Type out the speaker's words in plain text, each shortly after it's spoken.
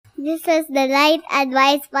This is the Light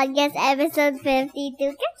Advice Podcast, episode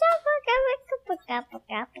 52.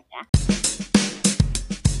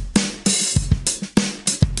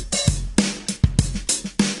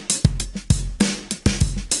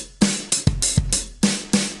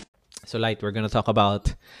 So, Light, we're gonna talk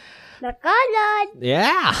about... Bacolod!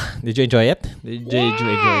 Yeah! Did you enjoy it? Did you enjoy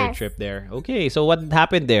your Yes. trip there? Okay, so what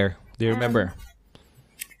happened there? Do you remember?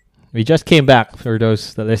 We just came back, for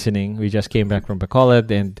those that are listening. We just came back from Bacolod,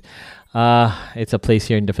 and it's a place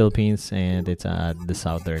here in the Philippines, and it's the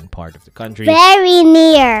southern part of the country. Very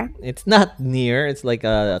near. It's not near. It's like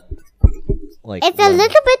a... It's a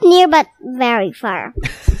little bit near, but very far.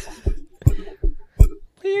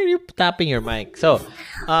 Why are you tapping your mic? So,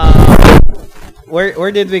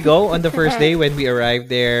 where did we go on the first day when we arrived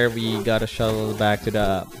there? We got a shuttle back to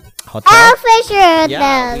the hotel. El Fisher Hotel.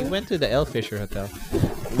 Yeah, we went to the El Fisher Hotel.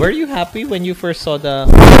 Were you happy when you first saw the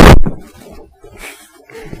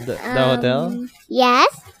hotel? Yes.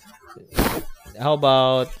 How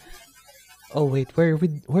about? Oh wait, where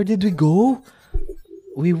did we go?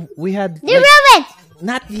 We had The ruins.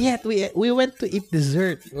 not yet. We went to eat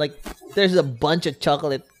dessert. Like there's a bunch of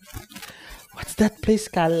chocolate. What's that place?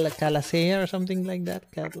 Calasea or something like that?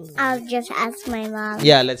 I'll just ask my mom.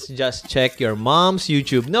 Yeah, let's just check your mom's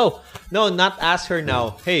YouTube. No, not ask her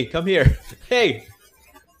now. Hey, come here. Hey.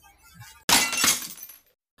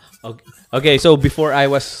 Okay, so before I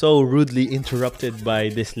was so rudely interrupted by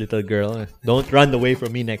this little girl, don't run away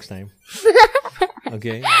from me next time.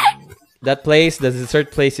 Okay. That place, the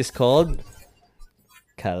dessert place is called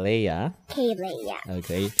Kalea. Kalea.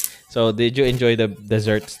 Okay. So did you enjoy the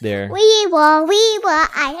desserts there? We will.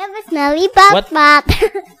 I have a smelly butt.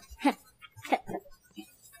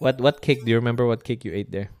 What cake? Do you remember what cake you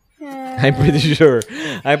ate there? I'm pretty sure.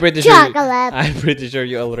 Chocolate. I'm pretty sure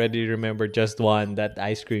you already remember just one, that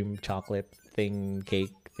ice cream chocolate thing,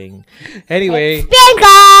 cake thing. Anyway,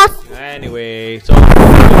 Sprinkles. so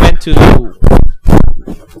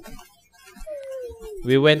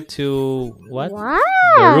we went to what? Wow.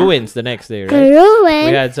 The ruins the next day, right?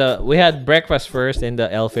 Ruins. We had breakfast first in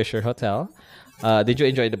the El Fisher Hotel. Did you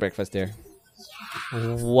enjoy the breakfast there?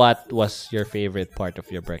 Yeah. What was your favorite part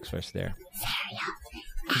of your breakfast there?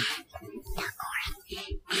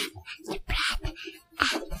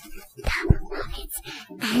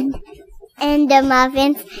 And the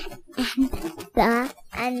muffins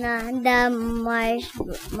and the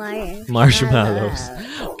Marshmallows.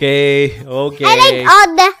 Okay. I like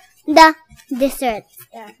all the desserts.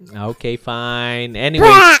 Okay, fine. Anyway,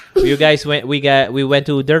 you guys we went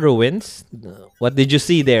to the ruins. What did you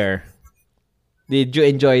see there? Did you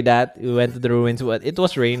enjoy that? We went to the ruins. It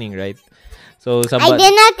was raining, right? So I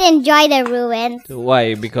did not enjoy the ruins.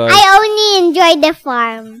 Why? Because I only enjoyed the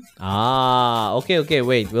farm. Okay.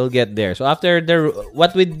 Wait, we'll get there. So after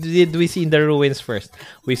what did we see in the ruins first?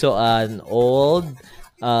 We saw an old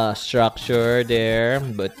structure there,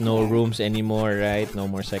 but no rooms anymore, right? No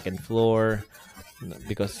more second floor,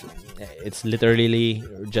 because it's literally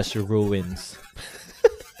just ruins.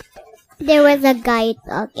 There was a guy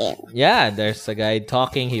talking. Yeah, there's a guy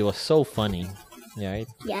talking. He was so funny. Yeah, right?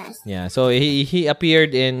 Yes. Yeah, so he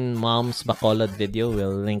appeared in Mom's Bacolod video.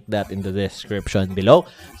 We'll link that in the description below.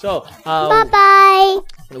 So, Bye-bye.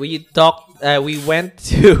 we talked. We went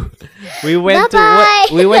to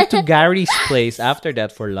Gary's place after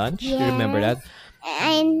that for lunch. You remember that?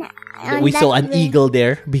 And We saw an eagle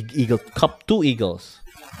there, big eagle, two eagles,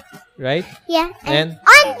 right? Yeah. And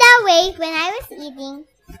on the way, when I was eating,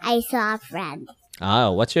 I saw a friend,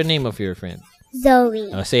 what's your name of your friend? Zoe.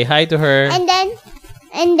 Say hi to her. And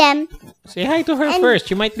then, Say hi to her first.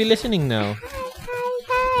 You might be listening now.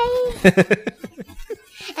 hi.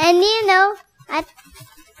 And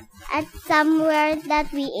at somewhere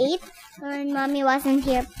that we ate, when mommy wasn't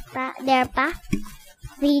there,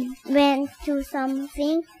 we went to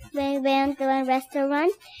something. We went to a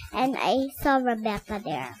restaurant, and I saw Rebecca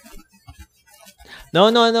there. No.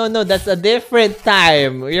 That's a different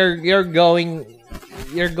time. You're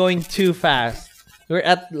going too fast. We're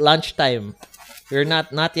at lunchtime. We're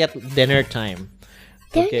not yet dinner time.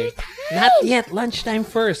 Okay. Not yet lunchtime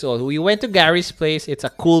first. So we went to Gary's place. It's a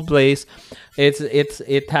cool place.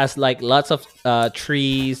 It has like lots of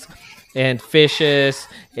trees and fishes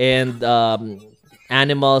and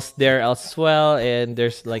animals there as well, and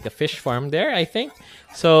there's like a fish farm there, I think.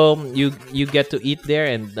 So you get to eat there,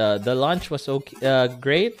 and the lunch was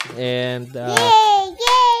great, and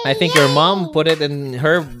I think your mom put it in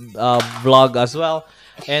her vlog as well.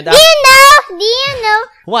 And Do you know?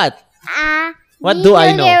 What? What Do do you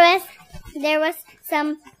I know? There was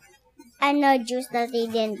some juice that they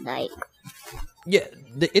didn't like. Yeah,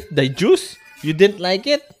 the juice. You didn't like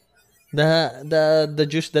it? The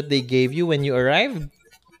juice that they gave you when you arrived?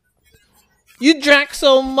 You drank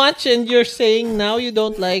so much and you're saying now you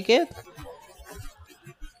don't like it?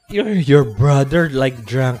 Your brother like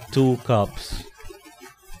drank 2 cups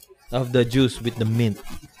of the juice with the mint.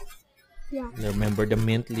 Yeah. Remember the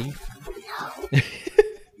mint leaf?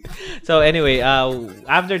 So anyway,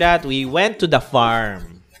 after that we went to the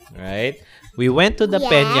farm, right? We went to the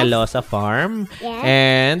Yes. Peñalosa farm, Yes.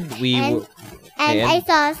 and we And- w- And And- I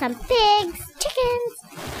saw some pigs, chickens.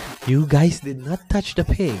 you guys did not touch the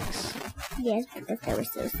pigs. Yes, because they were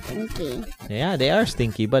so stinky. Yeah, they are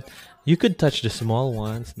stinky, but you could touch the small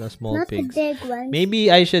ones, the small Not pigs. the big ones. Maybe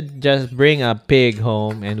I should just bring a pig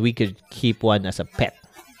home and we could keep one as a pet.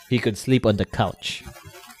 He could sleep on the couch.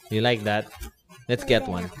 You like that? Let's get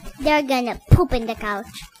one. They're gonna poop in the couch.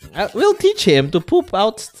 We'll teach him to poop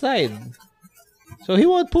outside. So he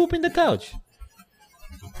won't poop in the couch.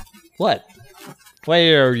 What?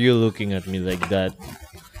 Why are you looking at me like that?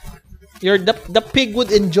 The pig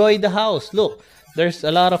would enjoy the house. Look, there's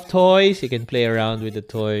a lot of toys. He can play around with the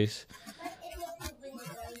toys.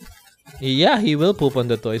 Yeah, he will poop on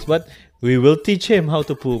the toys, but we will teach him how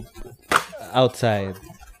to poop outside.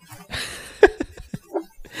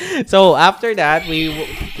 So after that,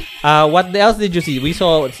 what else did you see? We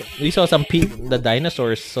saw some the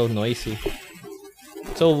dinosaurs so noisy.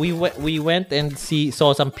 So we went and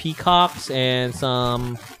saw some peacocks and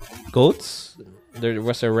some goats. There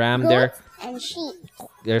was a ram there. Goats and sheep.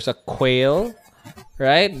 There's a quail,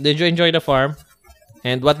 right? Did you enjoy the farm?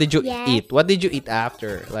 And what did you Yes. eat? What did you eat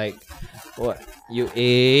after? Like, what you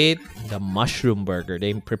ate? The mushroom burger.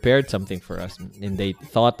 They prepared something for us, and they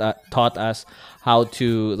taught us how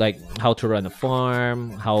to run a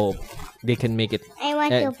farm, how they can make it. I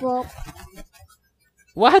want Eh. to poop.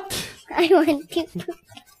 What? I want to poop.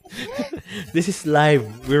 This is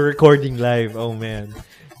live. We're recording live. Oh man.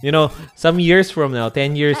 You know, some years from now,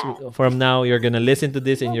 10 years from now, you're gonna listen to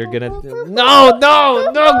this and you're gonna no, go.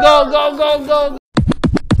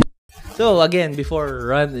 So again,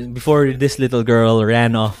 before this little girl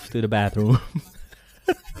ran off to the bathroom.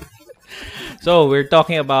 So we're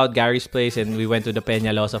talking about Gary's place, and we went to the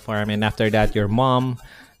Peñalosa farm, and after that, your mom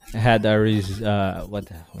had a what's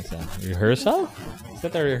that? Rehearsal? Is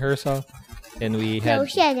that a rehearsal? And we So had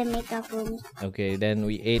she had a makeup room. okay. Then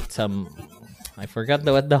we ate some. I forgot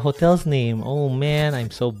what the hotel's name. Oh man,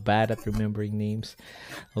 I'm so bad at remembering names.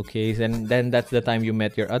 Okay, and then that's the time you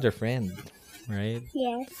met your other friend, right?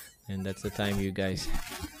 Yes. And that's the time you guys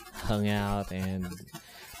hung out and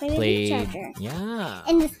Maybe played. each other. Yeah.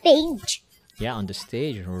 And the stage. Yeah, on the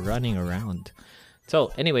stage, running around.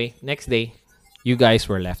 So anyway, next day, you guys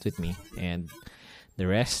were left with me, and the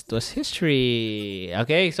rest was history.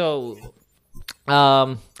 Okay, so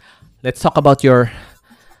let's talk about your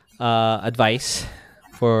advice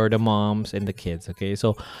for the moms and the kids. Okay,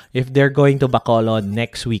 so if they're going to Bacolod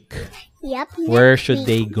next week, Yep. where next should week.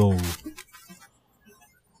 they go?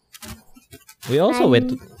 We also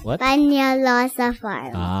went to what? Peñalosa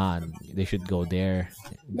Farm. Ah, they should go there.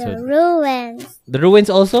 The So ruins. the ruins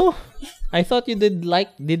also? I thought you did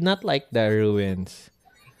not like the ruins.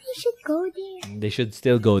 You should go there. They should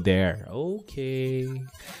still go there. Okay.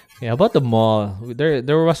 Yeah, about the mall.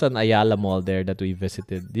 There was an Ayala mall there that we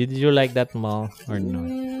visited. Did you like that mall or no?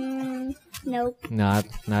 Nope. Not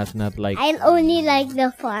like I only like the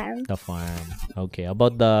farm. the farm. Okay.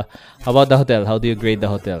 About the hotel. How do you grade the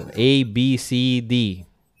hotel? A, B, C, D.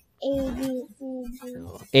 A, B, C, D.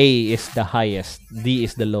 A is the highest. D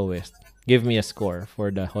is the lowest. Give me a score for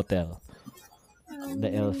the hotel. The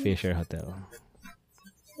L Fisher Hotel.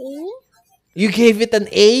 C? You gave it an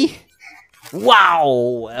A?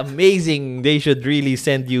 Wow! Amazing. They should really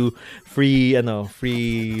send you free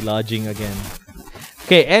lodging again.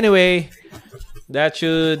 Okay, anyway, that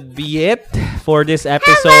should be it for this How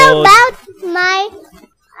episode. about my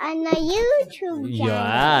on a YouTube channel?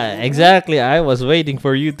 Yeah, exactly. I was waiting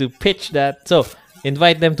for you to pitch that. So,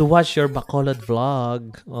 invite them to watch your Bacolod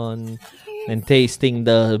vlog and tasting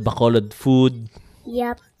the Bacolod food,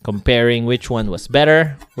 Yep. comparing which one was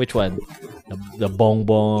better. Which one? The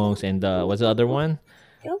bongbongs and what's the other one?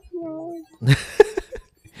 Don't know.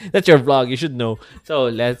 That's your vlog. You should know. So,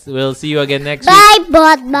 we'll see you again next week. Bye,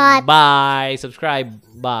 bot bot. Bye. Subscribe.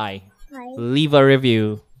 Bye. Bye. Leave a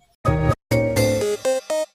review.